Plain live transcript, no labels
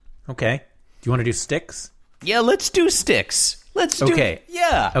Okay. Do you want to do sticks? Yeah, let's do sticks. Let's do. Okay.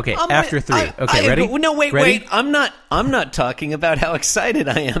 Yeah. Okay. After three. Okay. Ready? No, wait. Ready? I'm not talking about how excited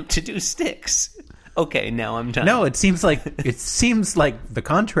I am to do sticks. Okay, now I'm done. No, it seems like the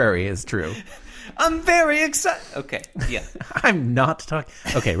contrary is true. I'm very excited. Okay. Yeah. I'm not talking.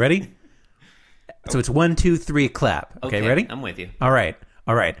 Okay. Ready? So it's 1, 2, 3, clap. Okay. Ready? I'm with you. All right.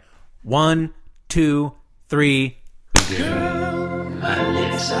 1, 2, 3. Girl, my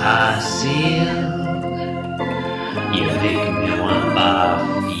lips are sealed. You make me want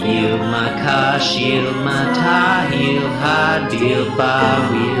barf. Yield my car, shield my tie, heel, high deal,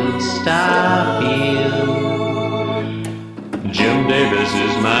 bar wheel, stop you. Jim Davis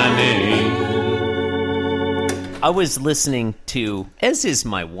is my name. I was listening to, as is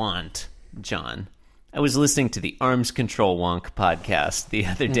my wont, John, I was listening to the Arms Control Wonk podcast the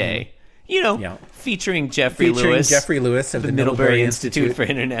other day. You know, featuring Jeffrey Lewis of the Middlebury Institute for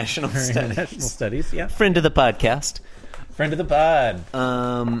International Studies. Yeah. Friend of the podcast. Friend of the pod.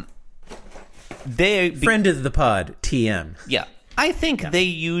 Friend of the pod, TM. Yeah. I think they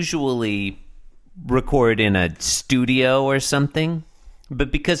usually record in a studio or something,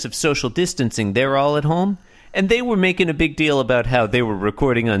 but because of social distancing, they're all at home. And they were making a big deal about how they were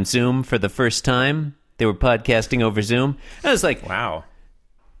recording on Zoom for the first time. They were podcasting over Zoom. And I was like, wow.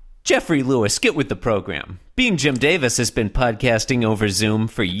 Jeffrey Lewis, get with the program. Being Jim Davis has been podcasting over Zoom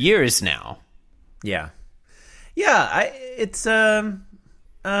for years now. Yeah. Yeah, it's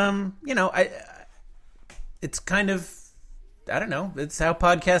it's kind of, I don't know, it's how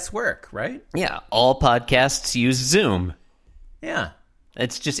podcasts work, right? Yeah, all podcasts use Zoom. Yeah.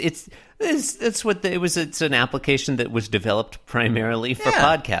 It's an application that was developed primarily for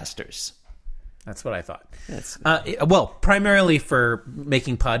podcasters. That's what I thought. Primarily for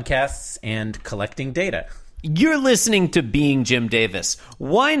making podcasts and collecting data. You're listening to Being Jim Davis.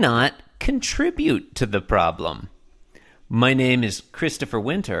 Why not contribute to the problem? My name is Christopher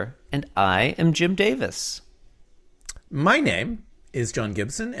Winter, and I am Jim Davis. My name is John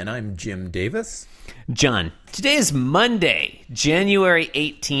Gibson, and I'm Jim Davis. John, today is Monday, January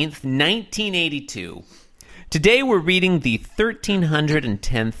 18th, 1982. Today we're reading the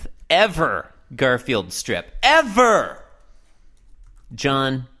 1310th ever Garfield strip. Ever!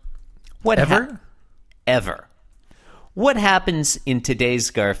 John, what ever. What happens in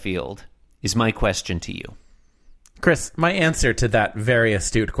today's Garfield is my question to you. Chris, my answer to that very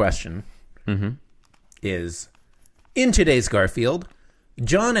astute question is, in today's Garfield,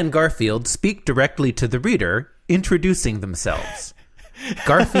 John and Garfield speak directly to the reader, introducing themselves.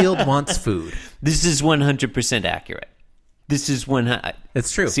 Garfield wants food. This is 100% accurate. This is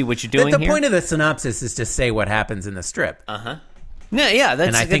It's true. See what you're doing the here? The point of the synopsis is to say what happens in the strip. No, yeah,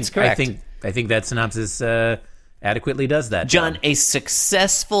 that's correct. I think that synopsis adequately does that. John, job. a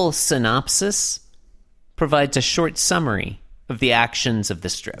successful synopsis provides a short summary of the actions of the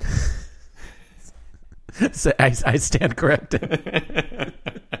strip. So I stand corrected.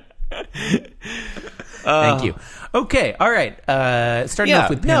 Thank you. Okay, all right. Starting off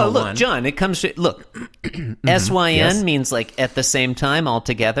with panel one. John, it comes to SYN means like at the same time all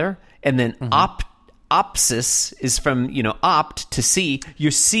together, and then opsis is from opt to see.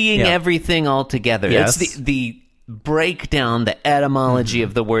 You're seeing everything all together. Yes. It's the breakdown, the etymology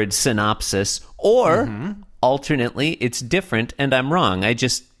of the word synopsis, or alternately, it's different, and I'm wrong. I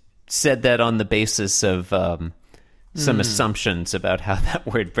just said that on the basis of some assumptions about how that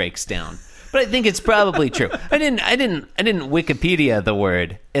word breaks down. But I think it's probably true. I didn't Wikipedia the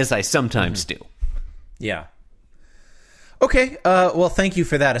word, as I sometimes do. Yeah. Okay. Well, thank you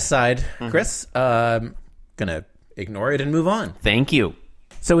for that aside, Chris. Gonna ignore it and move on. Thank you.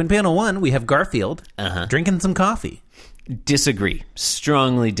 So in panel one, we have Garfield drinking some coffee. Disagree.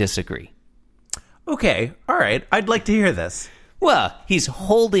 Strongly disagree. Okay. All right. I'd like to hear this. Well, he's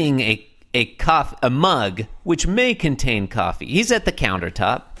holding a mug which may contain coffee. He's at the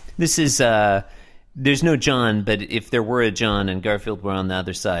countertop. This is there's no John, but if there were a John and Garfield were on the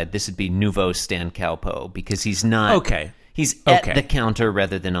other side, this would be Nouveau Stan Cowpo, because he's not. Okay. He's at the counter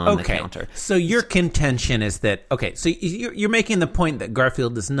rather than on the counter. So your contention is that so you're making the point that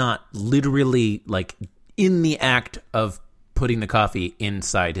Garfield is not literally like in the act of putting the coffee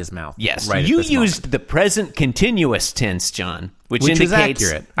inside his mouth. Yes, right. You used the present continuous tense, John, which indicates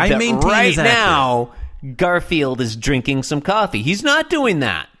is accurate. I that maintain right is accurate. now Garfield is drinking some coffee. He's not doing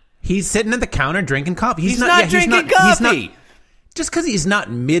that. He's sitting at the counter drinking coffee. He's not drinking coffee. Just because he's not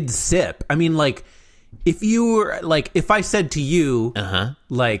mid-sip. I mean, like, if you were, like, if I said to you,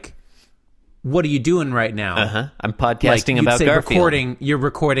 like, what are you doing right now? I'm podcasting about Garfield. You're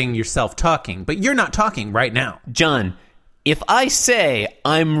recording yourself talking, but you're not talking right now. John, if I say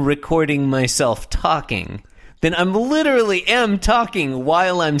I'm recording myself talking, then I'm literally am talking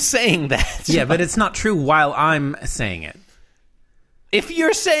while I'm saying that. Yeah, but it's not true while I'm saying it. If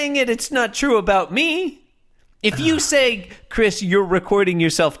you're saying it, it's not true about me. If you say, Chris, you're recording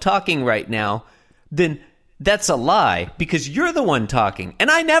yourself talking right now, then that's a lie because you're the one talking. And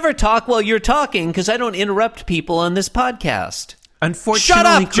I never talk while you're talking because I don't interrupt people on this podcast. Unfortunately, Shut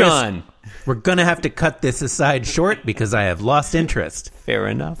up, Chris, John. We're going to have to cut this aside short because I have lost interest. Fair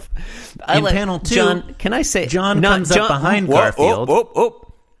enough. In panel 2, John, can I say... John comes up behind Garfield.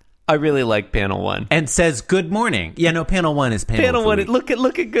 I really like panel 1. And says, good morning. Yeah, no, panel 1 is panel Panel 1, week.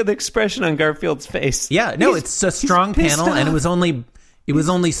 look at good expression on Garfield's face. Yeah, no, He's- it's a strong he's pissed panel, and off. it was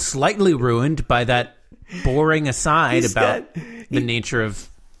only slightly ruined by that boring aside He's about got- the nature of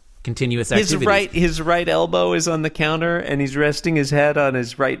continuous His activities. his right elbow is on the counter, and he's resting his head on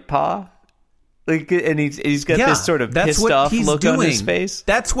his right paw. Like, and he's got this sort of that's pissed what off he's look doing. on his face.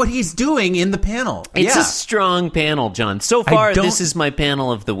 That's what he's doing in the panel. It's yeah. a strong panel, John. So far, don't- this is my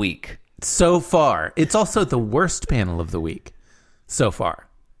panel of the week. So far. It's also the worst panel of the week. So far.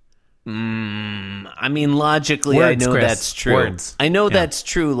 I mean, logically, Words, I know Chris. that's true. Words. I know Yeah. that's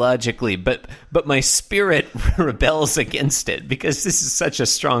true logically, but my spirit rebels against it because this is such a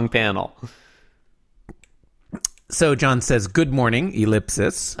strong panel. So John says, good morning,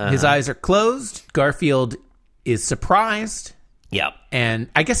 ellipsis. His eyes are closed. Garfield is surprised. Yep. And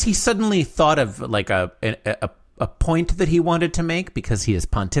I guess he suddenly thought of like a point that he wanted to make because he is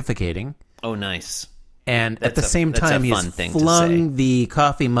pontificating. Oh, nice. And at the That's a- same that's a time, fun he's thing to flung the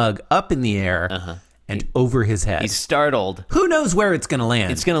coffee mug up in the air and over his head. He's startled. Who knows where it's going to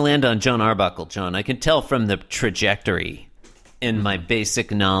land? It's going to land on John Arbuckle, John. I can tell from the trajectory in my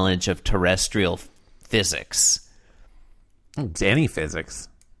basic knowledge of terrestrial physics. It's any physics.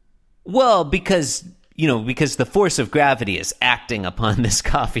 Well, because the force of gravity is acting upon this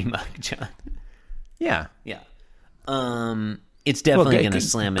coffee mug, John. Yeah. Yeah. It's definitely going to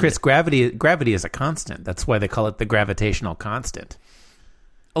slam Chris, into... gravity is a constant. That's why they call it the gravitational constant.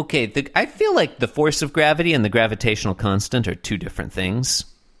 Okay, I feel like the force of gravity and the gravitational constant are two different things.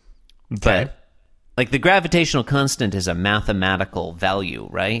 Okay. But, like, the gravitational constant is a mathematical value,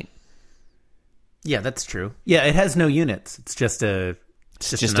 right? Yeah, that's true. Yeah, it has no units. It's just a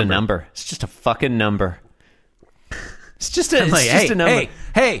A number. It's just a fucking number. It's just a, I'm like, a number.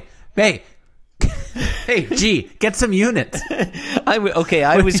 Hey, gee, get some units. I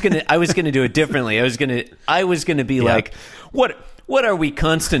was gonna do it differently. I was gonna be like, what are we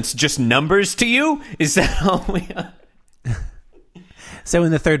constants? Just numbers to you? Is that all we are? So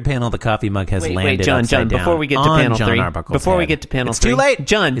in the third panel, the coffee mug has landed John, upside down before we get to on panel John 3, Arbuckle's before we head. get to panel It's 3, too late.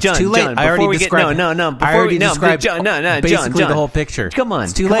 John, It's too late. I already described. Before I already we get, described. John, basically John, the whole picture. Come on,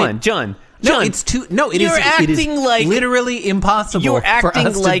 it's too come late. on, John. No, John, it's too. No, it you're is. It is acting like literally impossible you're for acting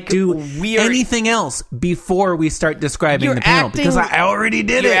us like to do we're- anything else before we start describing You're the panel acting- because I already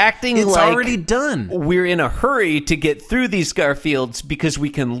did you're it. acting it's like already done. We're in a hurry to get through these Garfields because we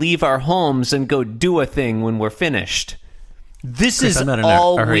can leave our homes and go do a thing when we're finished. This Chris, is I'm not in a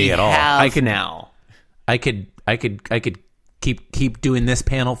all hurry we at all. have I can- now. I could keep doing this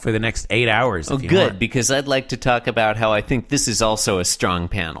panel for the next 8 hours. Oh, if you good, want. because I'd like to talk about how I think this is also a strong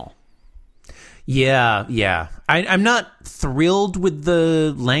panel. Yeah. I'm not thrilled with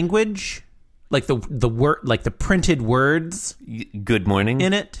the language, like the word, like the printed words Good morning.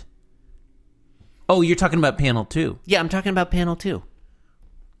 in it. Oh, you're talking about panel 2. Yeah, I'm talking about panel 2.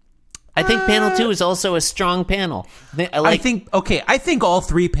 I think panel 2 is also a strong panel. I think all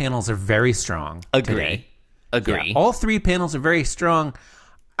 3 panels are very strong. Agree. Today. Yeah, all 3 panels are very strong.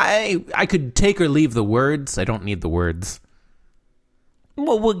 I could take or leave the words. I don't need the words.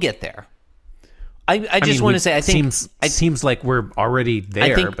 Well, we'll get there. I just want to say, I think seems like we're already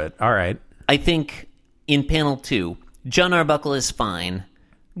there, think- but all right. I think in panel 2, John Arbuckle is fine.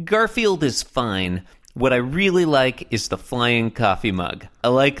 Garfield is fine. What I really like is the flying coffee mug. I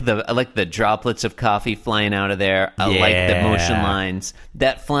like the droplets of coffee flying out of there. I like the motion lines.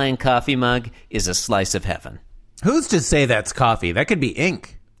 That flying coffee mug is a slice of heaven. Who's to say that's coffee? That could be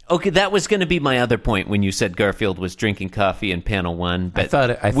ink. Okay, that was going to be my other point when you said Garfield was drinking coffee in panel 1, but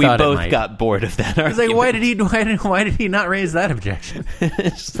I we thought it both might. got bored of that I was argument. like, why did he not raise that objection?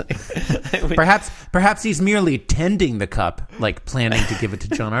 It's like, I would- Perhaps he's merely tending the cup, like planning to give it to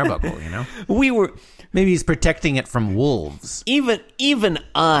John Arbuckle. You know, we were maybe he's protecting it from wolves. even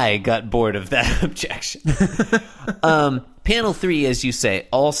I got bored of that objection. Panel 3, as you say,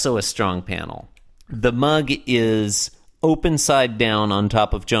 also a strong panel. The mug is open side down on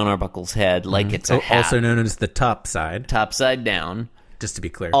top of John Arbuckle's head, like it's a hat. Also known as the top side, Top side down, just to be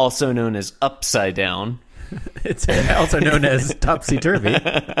clear. also known as upside down. It's also known as topsy-turvy.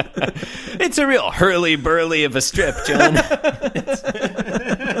 It's a real hurly-burly of a strip, John.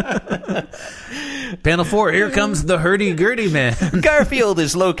 Panel 4, here comes the hurdy-gurdy man. Garfield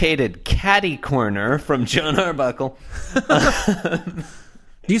is located catty corner from John Arbuckle.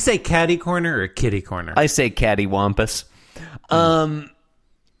 Do you say catty corner or kitty corner? I say cattywampus. Let's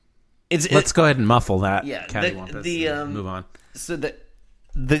go ahead and muffle that. Yeah, cattywampus and move on. So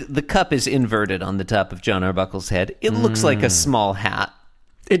the cup is inverted on the top of John Arbuckle's head. It looks like a small hat.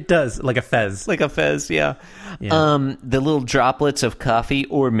 It does, like a fez. Like a fez, yeah. The little droplets of coffee,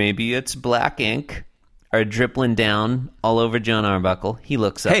 or maybe it's black ink, are dribbling down all over John Arbuckle. He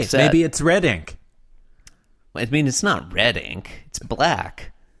looks upset. Hey, maybe it's red ink. I mean, it's not red ink. It's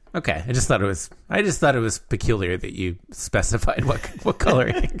black. Okay, I just thought it was peculiar that you specified what color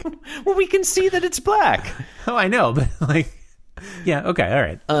ink. Well, we can see that it's black. Oh, I know, but yeah, okay, all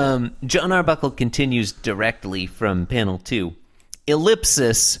right. John Arbuckle continues directly from panel 2.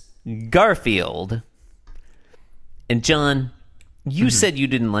 Ellipsis, Garfield. And John, you said you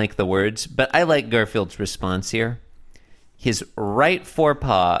didn't like the words, but I like Garfield's response here. His right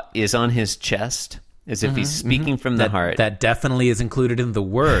forepaw is on his chest, as if he's speaking from the heart. That definitely is included in the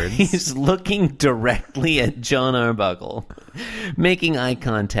words. He's looking directly at John Arbuckle, making eye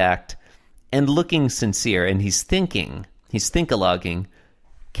contact, and looking sincere, and he's think-a-logging,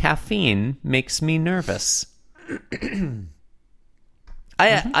 caffeine makes me nervous.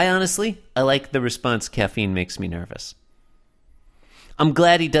 I honestly, I like the response, caffeine makes me nervous. I'm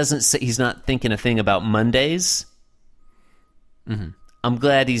glad he doesn't say, he's not thinking a thing about Mondays. I'm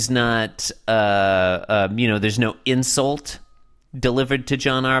glad he's not, there's no insult delivered to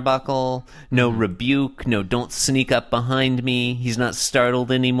John Arbuckle, no rebuke, no don't sneak up behind me. He's not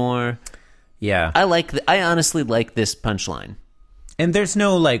startled anymore. Yeah. I honestly like this punchline. And there's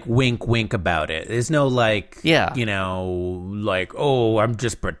no, wink about it. There's no, oh, I'm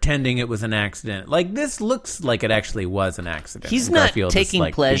just pretending it was an accident. This looks like it actually was an accident. He's not Garfield taking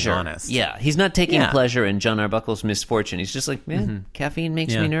is, pleasure. being honest. Yeah, he's not taking pleasure in John Arbuckle's misfortune. He's just like, man, caffeine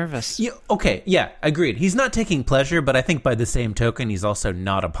makes me nervous. Yeah, okay, yeah, agreed. He's not taking pleasure, but I think by the same token, he's also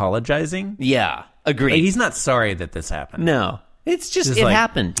not apologizing. Yeah, agreed. He's not sorry that this happened. No, it's just, it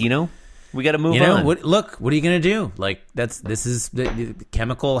happened, We got to move on. What are you going to do? The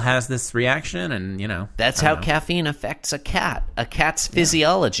chemical has this reaction, and that's how caffeine affects a cat. A cat's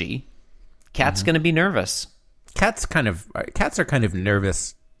physiology. Cat's going to be nervous. Cats are kind of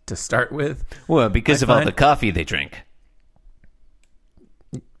nervous to start with. Well, because of all the coffee they drink.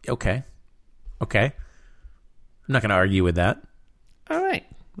 Okay. I'm not going to argue with that. All right.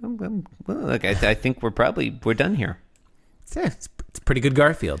 Well, look, I think we're done here. It's a pretty good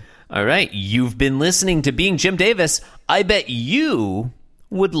Garfield. All right, you've been listening to Being Jim Davis. I bet you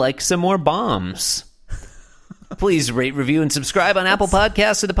would like some more bombs. Please rate, review, and subscribe on Apple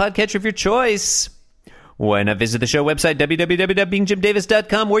Podcasts or the podcatcher of your choice. Why not visit the show website,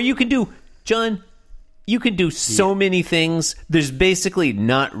 www.beingjimdavis.com, where you can do so many things. There's basically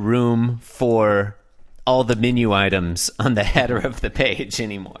not room for all the menu items on the header of the page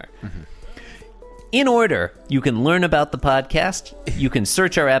anymore. In order, you can learn about the podcast, you can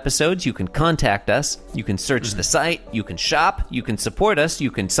search our episodes, you can contact us, you can search the site, you can shop, you can support us, you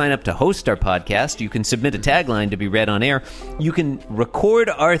can sign up to host our podcast, you can submit a tagline to be read on air, you can record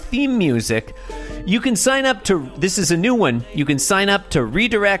our theme music, you can sign up to, this is a new one, you can sign up to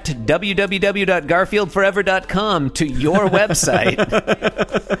redirect www.garfieldforever.com to your website.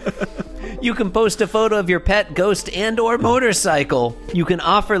 You can post a photo of your pet, ghost, and or motorcycle. You can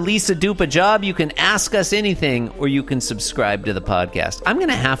offer Lisa Dupe a job. You can ask us anything, or you can subscribe to the podcast. I'm going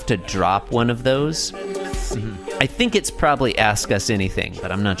to have to drop one of those. I think it's probably Ask Us Anything,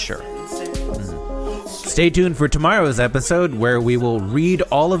 but I'm not sure. Stay tuned for tomorrow's episode, where we will read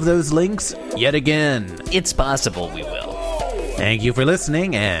all of those links yet again. It's possible we will. Thank you for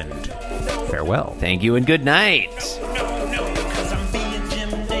listening, and farewell. Thank you, and good night.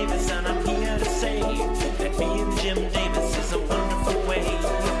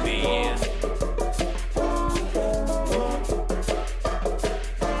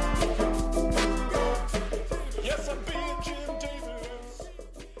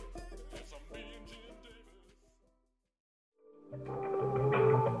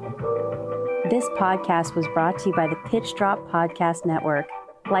 This podcast was brought to you by the Pitch Drop Podcast Network.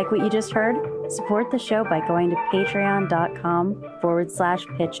 Like what you just heard? Support the show by going to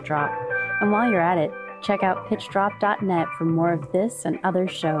patreon.com/pitchdrop. And while you're at it, check out pitchdrop.net for more of this and other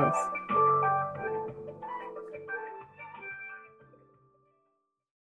shows.